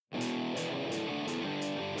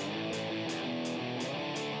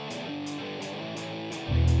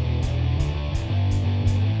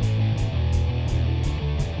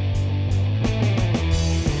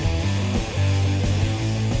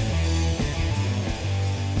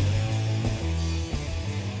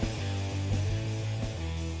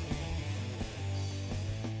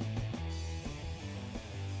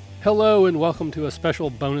Hello and welcome to a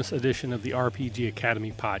special bonus edition of the RPG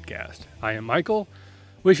Academy podcast. I am Michael,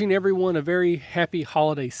 wishing everyone a very happy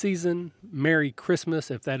holiday season, Merry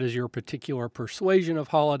Christmas if that is your particular persuasion of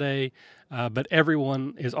holiday, but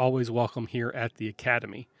everyone is always welcome here at the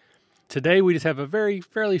Academy. Today we just have a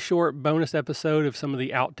fairly short bonus episode of some of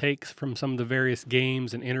the outtakes from some of the various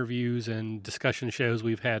games and interviews and discussion shows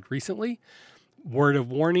we've had recently. Word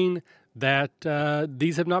of warning that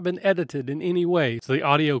these have not been edited in any way. So the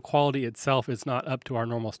audio quality itself is not up to our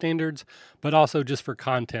normal standards, but also just for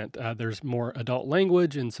content. There's more adult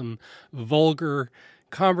language and some vulgar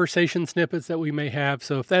conversation snippets that we may have.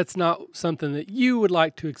 So if that's not something that you would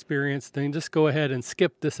like to experience, then just go ahead and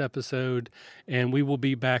skip this episode and we will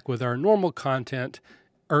be back with our normal content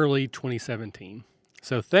early 2017.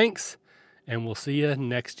 So thanks, and we'll see you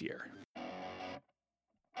next year.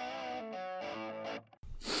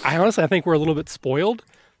 I think we're a little bit spoiled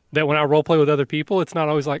that when I role play with other people, it's not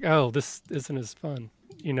always like, oh, this isn't as fun.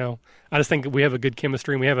 You know, I just think that we have a good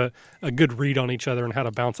chemistry and we have a good read on each other and how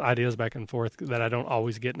to bounce ideas back and forth that I don't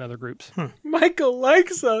always get in other groups. Michael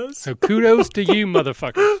likes us. So kudos to you,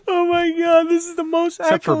 motherfuckers. Oh my God, this is the most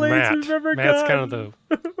Except for accolades Matt. we've ever Matt's gotten.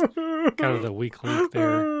 kind of the weak link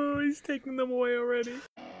there. Oh, he's taking them away already.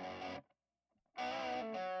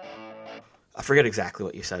 I forget exactly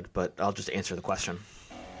what you said, but I'll just answer the question.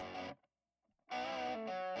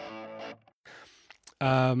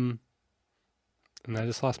 And I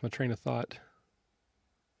just lost my train of thought.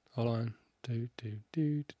 Hold on.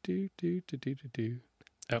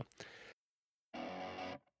 Oh.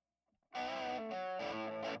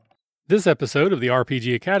 This episode of the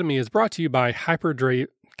RPG Academy is brought to you by Hyperdrive.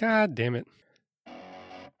 God damn it.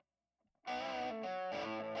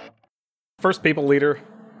 First people leader.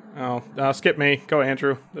 Oh, skip me. Go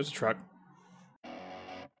Andrew. There's a truck.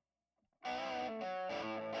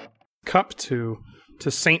 Cup to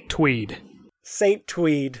Saint Tweed. Saint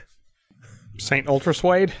Tweed. Saint Ultra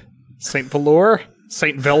Suede. Saint Velour.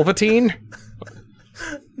 Saint Velveteen.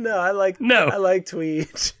 No, I like Tweed.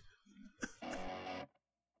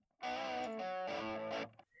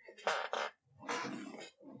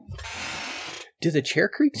 Do the chair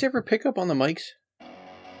creaks ever pick up on the mics?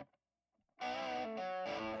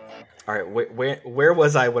 All right, where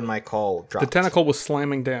was I when my call dropped? The tentacle was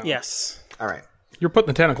slamming down. Yes. All right. You're putting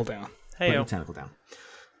the tentacle down. Hey, Putting the tentacle down.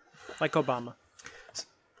 like Obama.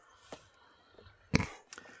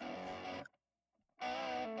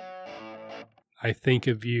 I think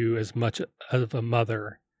of you as much of a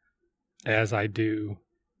mother as I do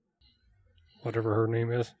whatever her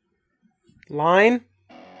name is. Line?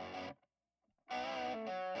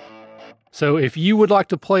 So if you would like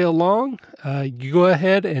to play along, you go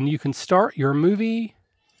ahead and you can start your movie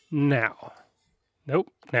now.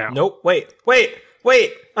 Nope, now. Nope, wait,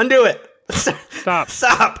 undo it. Stop.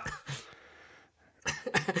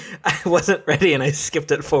 I wasn't ready and I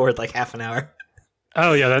skipped it forward like half an hour.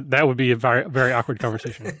 Oh yeah, that would be a very, very awkward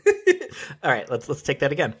conversation. All right, let's take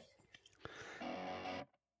that again.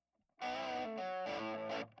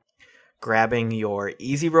 Grabbing your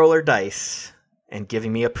easy roller dice and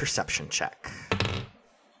giving me a perception check.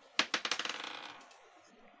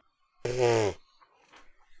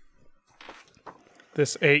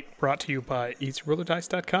 This 8 brought to you by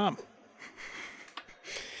EasyRollerDice.com.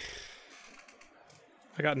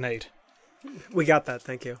 I got an 8. We got that,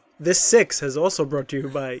 thank you. This 6 has also brought to you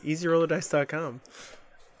by EasyRollerDice.com.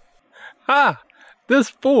 This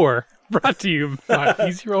 4 brought to you by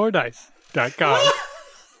EasyRollerDice.com.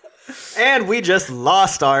 And we just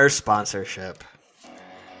lost our sponsorship.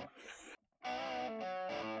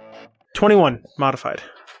 21, modified.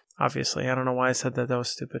 Obviously, I don't know why I said that. That was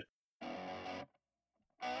stupid.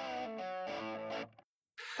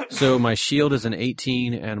 So my shield is an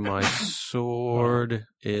 18 and my sword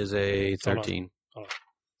is a 13. Hold on.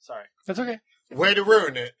 Sorry. That's okay. Way to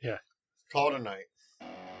ruin it. Yeah. Call it a night.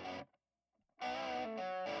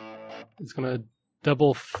 It's going to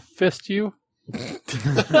double fist you.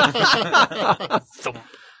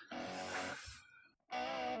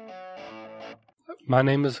 My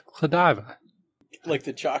name is Cladiva. Like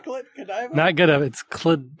the chocolate? Godiva? Not Godiva, it's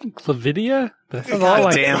Clavidia? That sounds God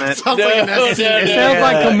like, damn it. Sounds like an STD. It sounds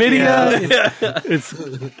like chlamydia. Yeah. It's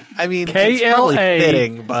I mean, it's probably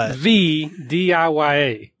fitting, but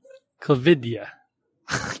K-L-A-V-D-I-Y-A. Clavidia.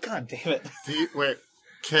 God damn it. Wait.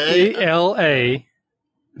 K. K-L-A-V,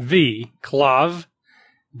 Clav,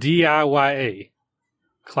 D-I-Y-A.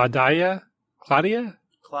 Claudia? Claudia?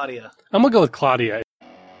 Claudia. I'm going to go with Claudia.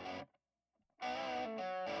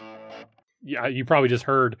 Yeah, you probably just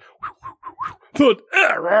heard.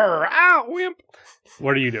 Ow, wimp.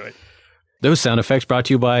 What are you doing? Those sound effects brought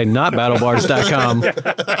to you by notbattlebars.com. Yeah,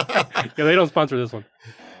 they don't sponsor this one.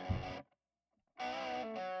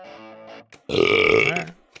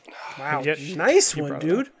 Wow, Yet nice you one, brought it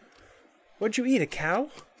dude. What'd you eat? A cow?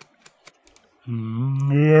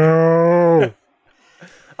 No.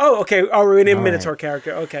 Oh, okay. Oh, we're in a Minotaur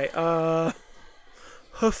character. Okay.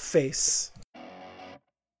 Hoof face.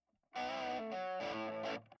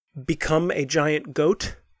 Become a giant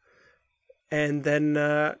goat, and then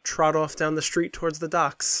trot off down the street towards the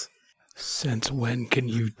docks. Since when can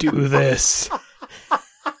you do this?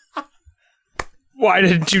 Why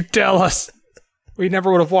didn't you tell us? We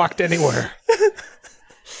never would have walked anywhere.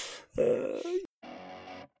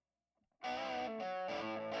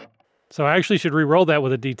 So I actually should re-roll that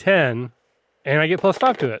with a D10, and I get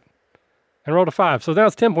 +5 to it. And rolled a 5. So now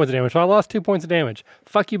it's 10 points of damage. So I lost 2 points of damage.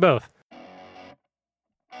 Fuck you both.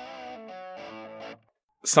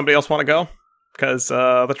 Somebody else want to go? Because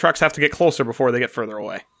the trucks have to get closer before they get further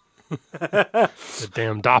away. The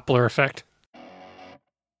damn Doppler effect.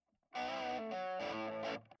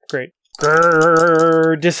 Great.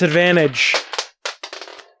 Grrr, disadvantage.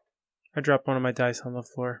 I dropped one of my dice on the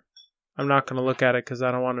floor. I'm not going to look at it because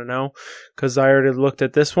I don't want to know. Because I already looked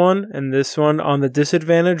at this one, and this one on the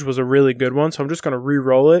disadvantage was a really good one. So I'm just going to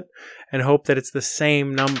re-roll it and hope that it's the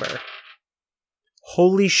same number.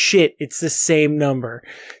 Holy shit, it's the same number.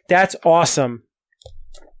 That's awesome.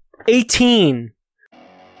 18.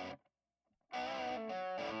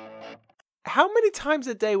 How many times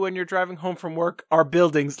a day when you're driving home from work are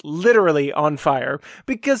buildings literally on fire?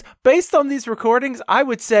 Because based on these recordings, I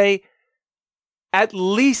would say at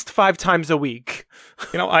least 5 times a week.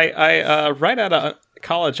 You know, I right out of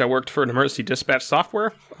college, I worked for an emergency dispatch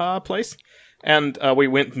software place, and we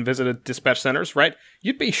went and visited dispatch centers, right?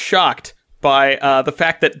 You'd be shocked by the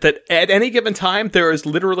fact that at any given time, there is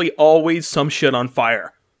literally always some shit on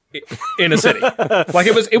fire in a city. Like,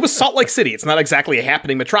 it was Salt Lake City. It's not exactly a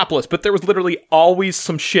happening metropolis, but there was literally always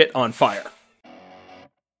some shit on fire.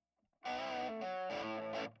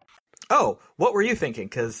 Oh, what were you thinking?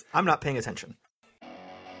 Because I'm not paying attention.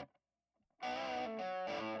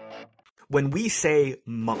 When we say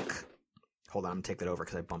monk... Hold on, I'm going to take that over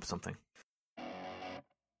because I bumped something.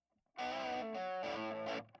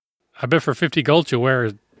 I bet for 50 gold you'll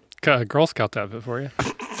wear a Girl Scout outfit for you.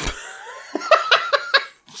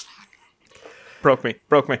 Broke me.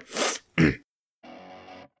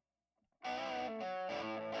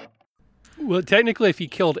 Well, technically, if he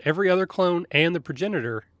killed every other clone and the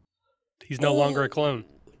progenitor, he's no longer a clone.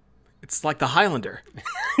 It's like the Highlander.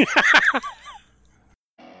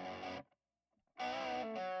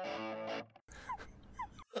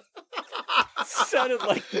 Sounded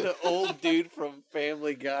like the old dude from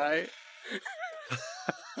Family Guy.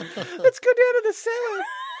 Let's go down to the cellar.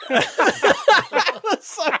 I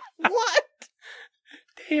was like, what?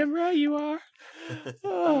 Damn right you are.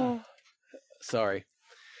 Oh. Sorry.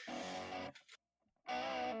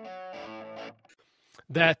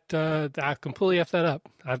 That I completely effed that up.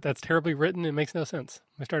 That's terribly written. It makes no sense.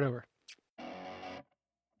 Let me start over.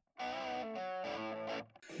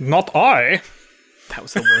 Not I. That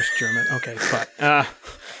was the worst German. Okay, but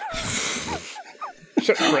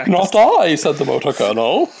Not I, said the motor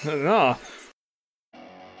colonel. No.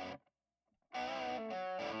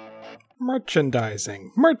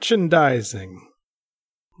 Merchandising.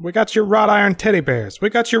 We got your wrought iron teddy bears. We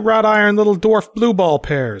got your wrought iron little dwarf blue ball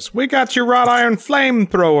pairs. We got your wrought iron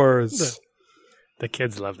flamethrowers. The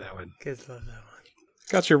kids love that one. Kids love that one.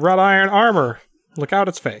 Got your wrought iron armor. Look out,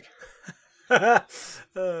 it's fake.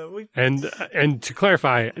 And to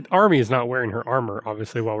clarify, Army is not wearing her armor,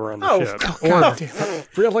 obviously, while we're on the ship. God damn it.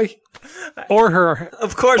 Really? Or her,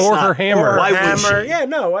 Of course or not. her hammer. Or why would Hammer. she? Yeah,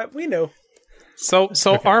 no, we know. So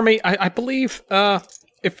Army, I believe,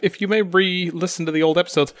 if you may re-listen to the old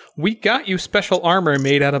episodes, we got you special armor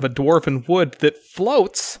made out of a dwarven wood that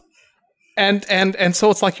floats, and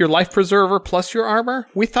so it's like your life preserver plus your armor.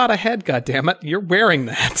 We thought ahead, goddammit. You're wearing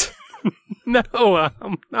that. No,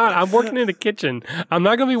 I'm not. I'm working in a kitchen. I'm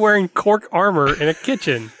not going to be wearing cork armor in a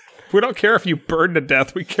kitchen. We don't care if you burn to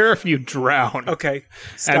death. We care if you drown. Okay,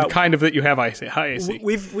 And Scott, kind of that you have high AC.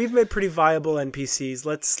 we've made pretty viable NPCs.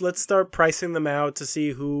 Let's start pricing them out to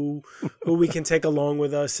see who we can take along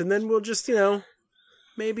with us, and then we'll just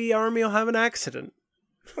maybe Army will have an accident.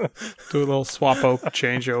 Do a little swap-o,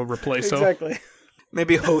 change-o, replace-o. Exactly.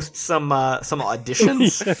 Maybe host some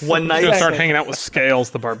auditions one night. Gonna start hanging out with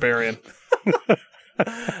Scales, the barbarian.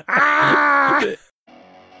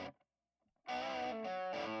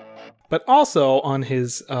 But also on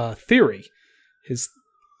his theory,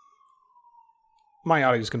 my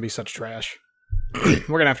audio is gonna be such trash. We're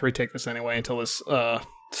gonna have to retake this anyway until this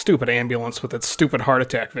Stupid ambulance with its stupid heart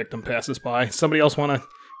attack victim passes by. Somebody else want to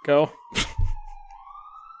go?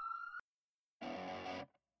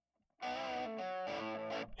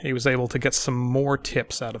 He was able to get some more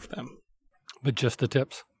tips out of them. But just the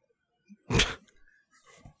tips.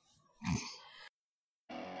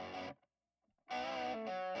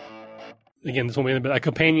 Again, this will be a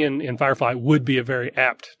companion in Firefly would be a very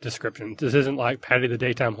apt description. This isn't like Patty the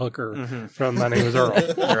Daytime Hooker from My Name is Earl.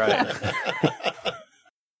 Right.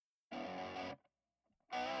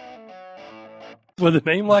 With a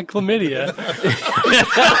name like Chlamydia.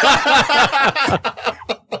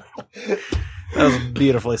 That was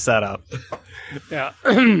beautifully set up. Yeah.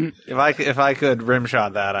 If I could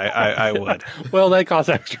rimshot that, I would. Well, that costs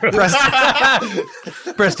extra.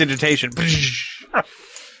 Prestidigitation.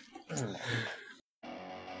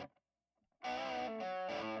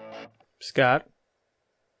 Scott,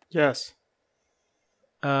 Yes.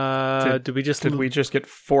 did we just Did we just get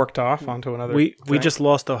forked off onto another? we thing? just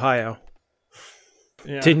lost Ohio?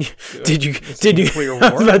 Yeah. Did you It's did you? nuclear I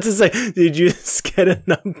was war. about to say, did you just get an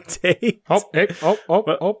update?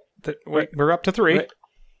 Wait, we're up to 3. Wait.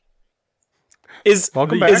 Is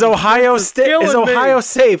Welcome back. is Ohio is killing me. Ohio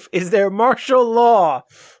safe? Is there martial law?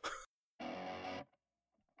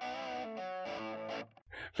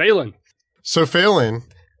 Phelan. So Phelan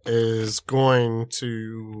is going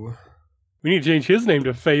to. We need to change his name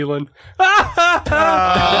to Phelan. Oh!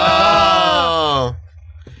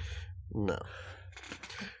 No.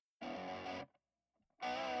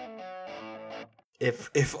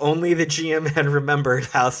 If only the GM had remembered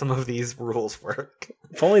how some of these rules work.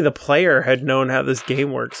 If only the player had known how this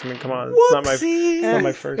game works. I mean, come on, it's not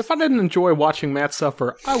my first. If I didn't enjoy watching Matt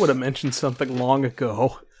suffer, I would have mentioned something long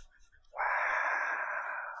ago.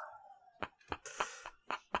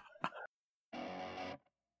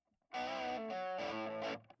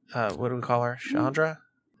 What do we call her? Chandra?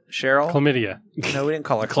 Cheryl? Chlamydia. No, we didn't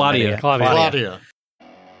call her Claudia. Chlamydia. Claudia.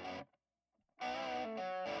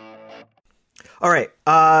 All right,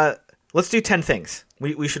 let's do 10 things.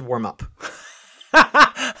 We should warm up.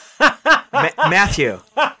 Matthew,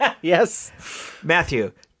 Yes.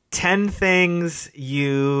 10 things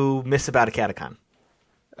you miss about a catacon.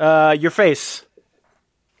 Your face.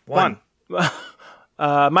 1,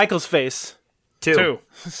 Michael's face. 2,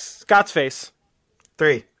 Scott's face.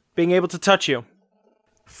 3, Being able to touch you.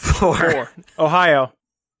 4, Ohio.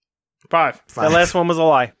 5, That last one was a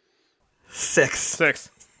lie. 6, 6,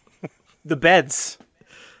 The beds.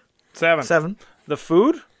 7, 7, The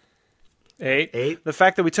food. 8, 8, The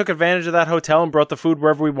fact that we took advantage of that hotel and brought the food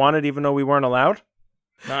wherever we wanted, even though we weren't allowed.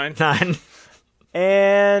 9, 9,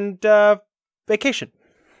 And vacation.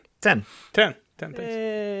 10. 10. 10 things.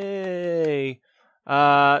 Hey.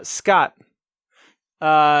 Scott.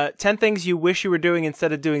 10 things you wish you were doing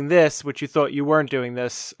instead of doing this, which you thought you weren't doing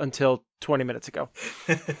this until 20 minutes ago.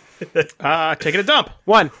 Taking a dump.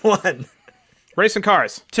 1, 1, Racing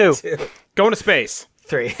cars. 2, 2, Going to space.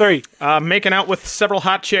 3, 3, Making out with several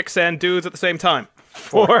hot chicks and dudes at the same time.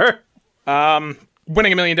 4,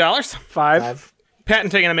 Winning $1 million. 5, 5,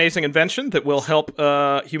 Patenting an amazing invention that will help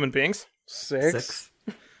human beings. 6, 6,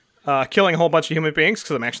 Killing a whole bunch of human beings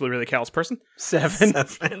because I'm actually a really callous person. 7,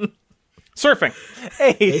 7, Surfing.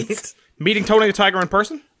 8, 8, Meeting Tony the Tiger in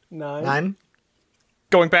person. 9, 9,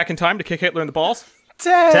 Going back in time to kick Hitler in the balls.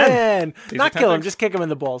 10. These Not are 10 kill him, things. just kick him in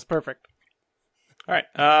the balls. Perfect. All right.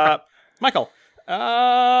 Michael.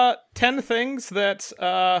 10 things that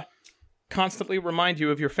constantly remind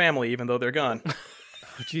you of your family even though they're gone. Oh,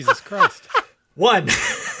 Jesus Christ. 1,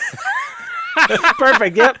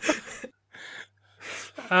 Perfect, yep.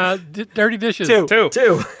 Dirty dishes. 2, 2.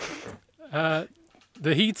 2,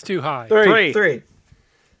 The heat's too high. 3, 3,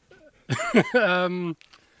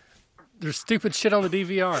 There's stupid shit on the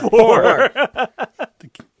DVR. 4,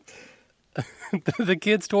 The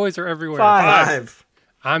kids' toys are everywhere. 5,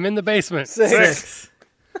 I'm in the basement. 6,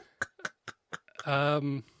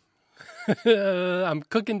 I'm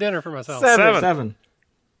cooking dinner for myself. 7, 7,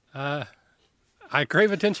 I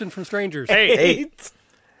crave attention from strangers. 8. 8,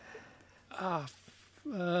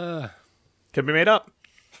 Could be made up.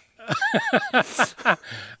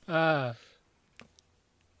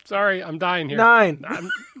 Sorry, I'm dying here. 9,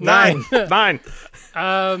 9, 9.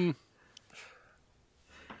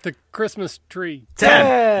 The Christmas tree.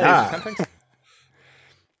 10. 10 things.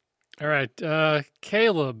 All right,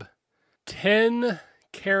 Caleb. 10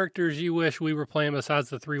 characters you wish we were playing besides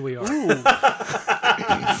the 3 we are.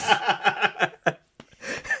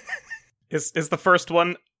 Is the first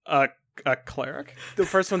one a cleric? The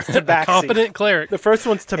first one's Tabaxi. Competent cleric. The first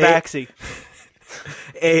one's Tabaxi.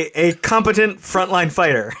 A competent frontline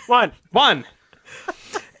fighter. 1, 1,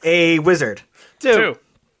 A wizard. 2, 2,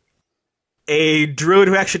 A druid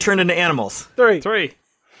who actually turned into animals. 3. 3.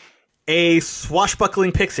 A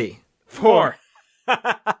swashbuckling pixie. 4.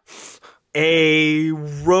 A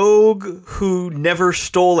rogue who never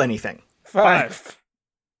stole anything. 5.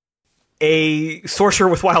 A sorcerer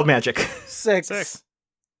with wild magic. 6.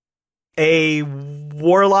 A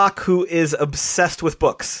warlock who is obsessed with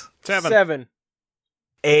books. 7.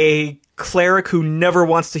 A cleric who never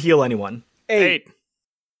wants to heal anyone. 8.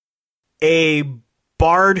 A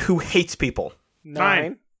bard who hates people.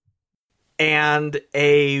 9. And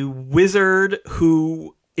a wizard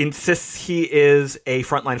who insists he is a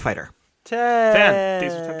frontline fighter. 10.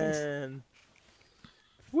 These are 10 things.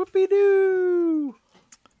 Whoopie-doo.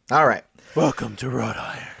 All right. Welcome to Wrought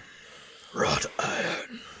Iron. Wrought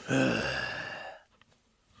iron.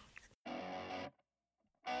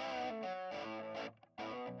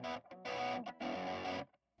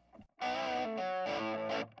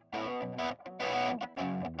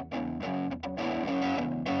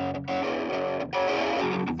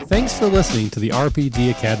 Thanks for listening to the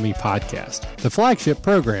RPG Academy podcast, the flagship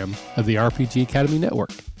program of the RPG Academy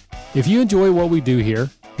Network. If you enjoy what we do here,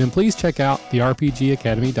 then please check out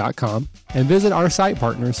therpgacademy.com and visit our site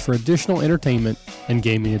partners for additional entertainment and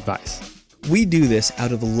gaming advice. We do this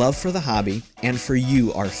out of love for the hobby and for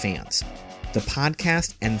you, our fans. The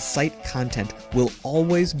podcast and site content will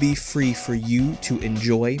always be free for you to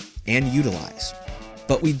enjoy and utilize.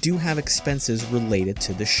 But we do have expenses related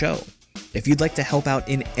to the show. If you'd like to help out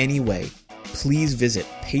in any way, please visit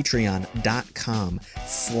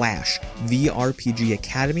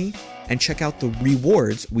patreon.com/therpgacademy and check out the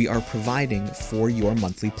rewards we are providing for your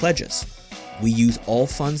monthly pledges. We use all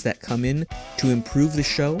funds that come in to improve the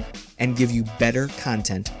show and give you better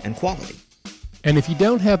content and quality. And if you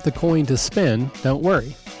don't have the coin to spend, don't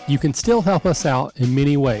worry. You can still help us out in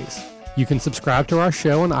many ways. You can subscribe to our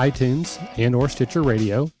show on iTunes and or Stitcher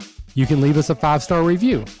Radio. You can leave us a 5-star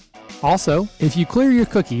review. Also, if you clear your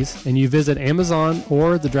cookies and you visit Amazon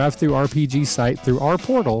or the Drive-Thru RPG site through our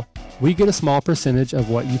portal, we get a small percentage of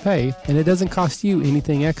what you pay, and it doesn't cost you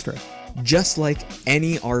anything extra. Just like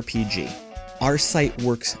any RPG, our site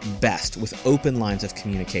works best with open lines of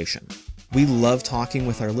communication. We love talking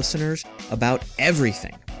with our listeners about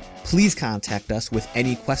everything. Please contact us with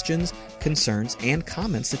any questions, concerns, and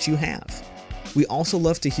comments that you have. We also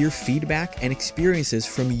love to hear feedback and experiences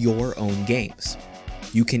from your own games.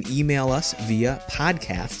 You can email us via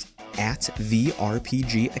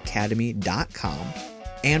podcast@therpgacademy.com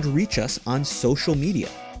and reach us on social media,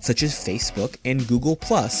 such as Facebook and Google+,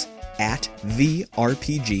 at The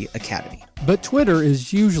RPG Academy. But Twitter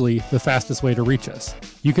is usually the fastest way to reach us.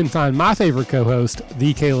 You can find my favorite co-host,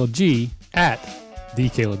 The Caleb G, at The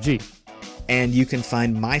Caleb G. And you can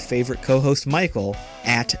find my favorite co-host, Michael,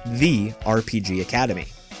 at The RPG Academy.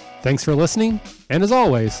 Thanks for listening, and as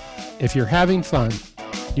always, if you're having fun,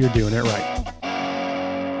 you're doing it right.